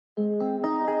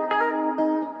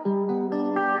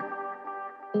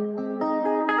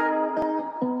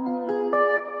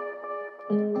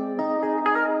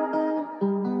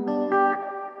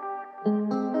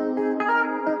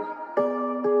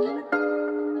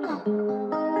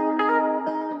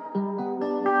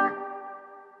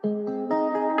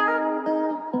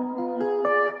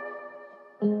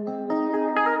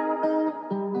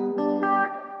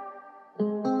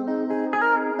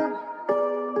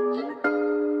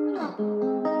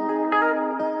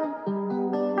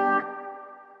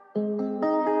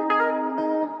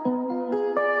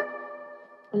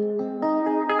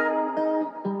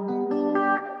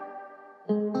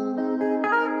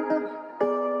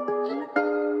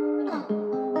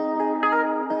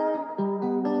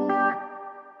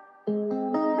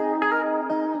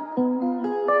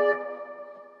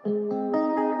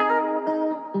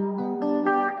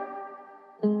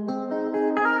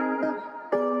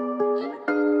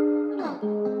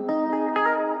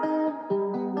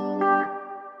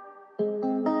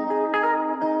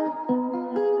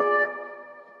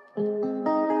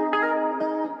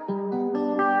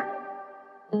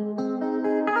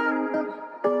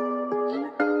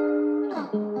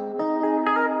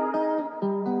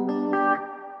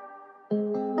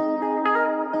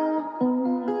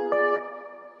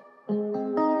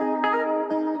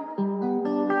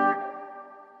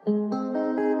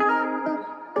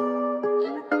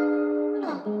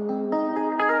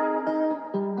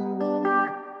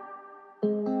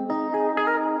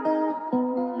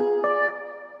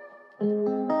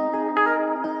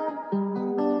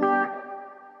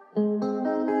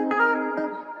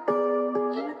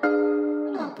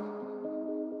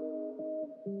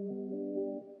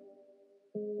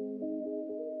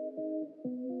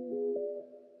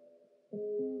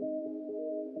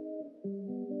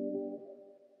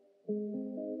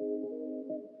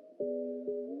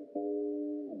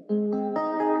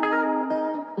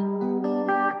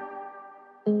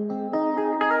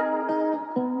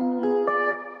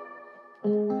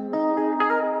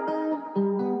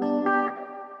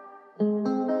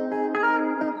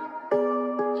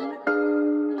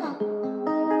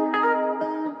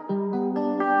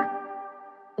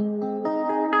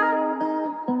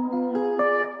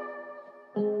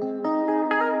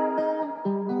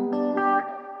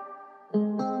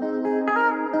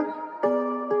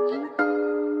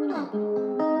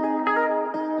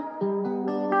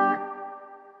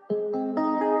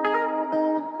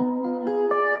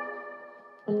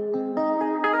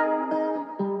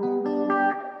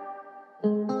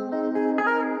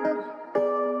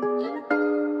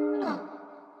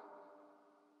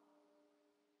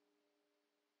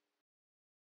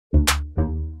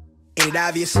Ain't it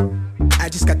obvious? I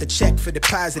just got the check for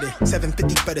depositing.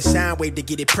 $750 for the sound wave to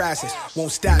get it processed.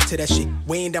 Won't stop till that shit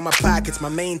weighing down my pockets. My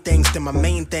main thing's still my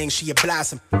main thing. She a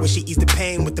blossom. When she eats the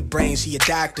pain with the brain, she a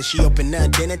doctor. She open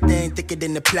up anything thicker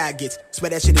than the plot gets.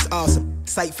 Swear that shit is awesome.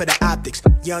 Sight for the optics.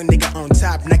 Young nigga on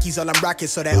top. Nike's all I'm rocking,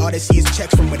 so that all they see is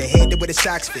checks from where the head to where the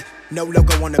socks fit. No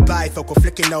logo on the bifocal,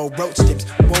 flicking no roach tips.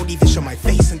 Won't even show my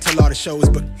face until all the shows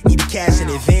book. Need the cash in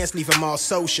advance, leave them all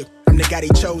so shook. I'm the guy they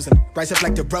chosen. Rise up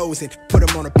like the rose and put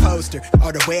them on a poster.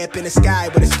 All the way up in the sky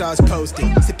where the stars posted.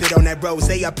 Sip it on that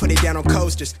rosé, I put it down on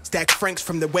coasters. Stack francs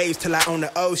from the waves till I own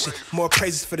the ocean. More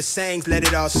praises for the sayings, let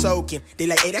it all soak in. They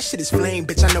like, hey, that shit is flame,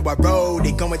 bitch, I know I rolled.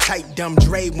 They going tight, dumb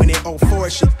Dre when it 04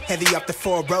 shit. Heavy off the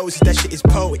 4 roses, that shit is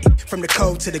poet. From the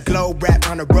code to the globe, rap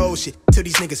on the road shit. Till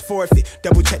these niggas forfeit,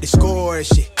 double check the score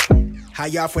shit.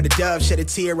 High off with a dove, shed a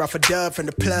tear off a dove from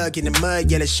the plug in the mud,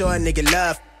 yeah, let's show a nigga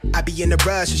love. I be in the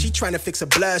rush, and she tryna fix a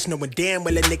blush, knowing damn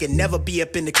well a nigga never be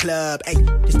up in the club.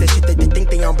 Ayy, it's that shit that they think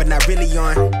they on, but not really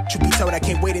on. Truth be told, I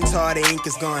can't wait until all the ink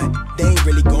is gone. They ain't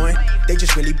really going, they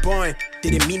just really born.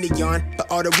 Didn't mean to yawn,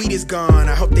 but all the weed is gone.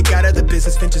 I hope they got other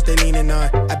business ventures they leaning on.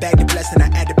 I bag the blessing, I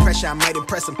add the pressure, I might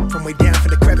impress them. From way down for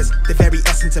the crevice, the very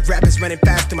essence of rap is running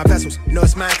fast through my vessels. Know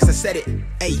it's mine cause I said it,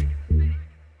 ayy.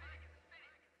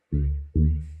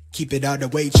 Keep it all the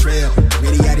way Trill.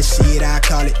 Really, I just see it, I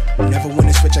call it. Never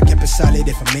wanna switch, I kept it solid.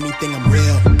 If I'm anything, I'm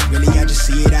real. Really, I just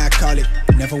see it, I call it.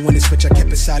 Never wanna switch, I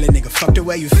kept it solid. Nigga, fuck the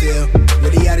way you feel.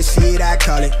 Really, I just see it, I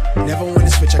call it. Never wanna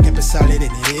switch, I kept it solid.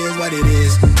 And it is what it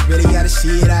is. Really, I just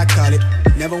see it, I call it.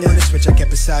 Never wanna switch, I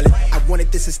kept it solid. I wanted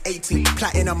this as 18,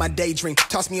 plotting on my daydream.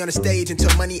 Toss me on the stage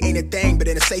until money ain't a thing. But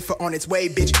in a safer on its way,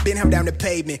 bitch. Been him down the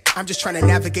pavement. I'm just trying to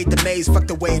navigate the maze. Fuck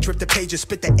the wage, rip the pages,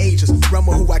 spit the ages. Run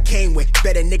with who I came with.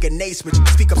 Better nigga Nate switch.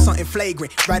 Speak up something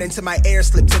flagrant. Right into my air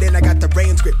slip. Till then I got the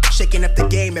rains grip. Shaking up the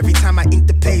game every time I ink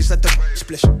the page. Let the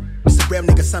splish. It's a real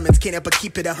nigga summons. Can't help but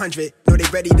keep it 100. Know they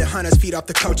ready to hunt us, feed off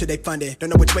the culture they funded. Don't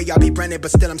know which way y'all be running,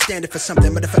 but still I'm standing for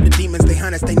something. Motherfucker demons, they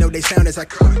hunt us, they know they sound as I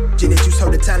call it. Gin and juice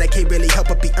hold the time, I can't really help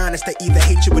but be honest. They either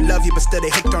hate you or love you, but still they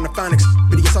hooked on the phonics.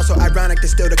 But it's also ironic, they're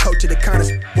still the culture that con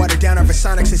us. Water down our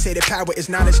sonics, they say that power is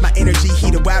knowledge. My energy, he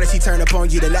the wildest, he turn up on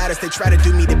you the loudest. They try to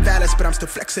do me the ballast, but I'm still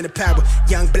flexing the power.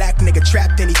 Young black nigga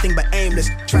trapped, anything but aimless.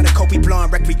 Trying to cope, we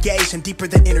blowing recreation, deeper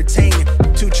than entertaining.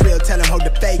 Too Trill, tell them hold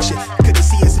the fake shit. Couldn't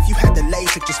see us if you had the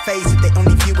LASIK, just face it. They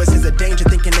only view us as a danger,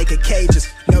 thinking they could cage us.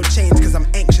 No change, cause I'm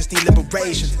anxious, need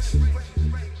liberation.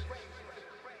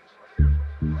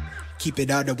 Keep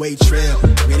it all the way Trill.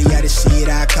 Really, I just see it,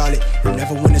 I call it. I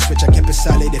never wanna switch, I kept it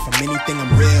solid. If I'm anything,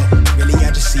 I'm real. Really,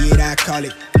 I just see it, I call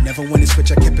it. Never wanna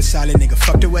switch, I kept it solid. Nigga,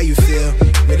 fuck the way you feel.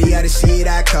 Really, I just see it,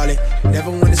 I call it.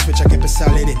 Never wanna switch, I kept it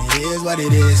solid. And it is what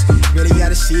it is. Really, I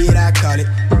just see it, I call it.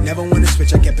 Never wanna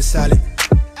switch, I kept it solid.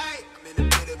 I'm in the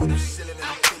middle with a ceiling and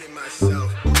I'm feeling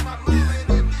myself.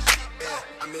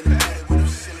 I'm in the middle with a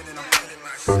ceiling and I'm feeling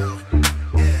myself.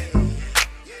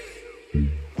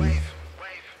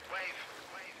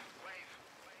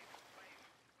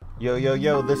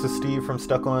 Yo, this is Steve from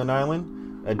Stuck on an Island.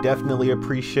 I definitely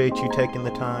appreciate you taking the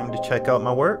time to check out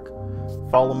my work.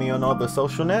 Follow me on all the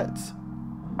social nets.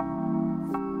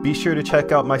 Be sure to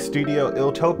check out my studio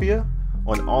Illtopia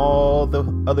on all the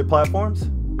other platforms.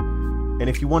 And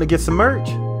if you want to get some merch,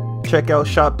 check out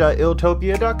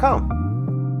shop.illtopia.com.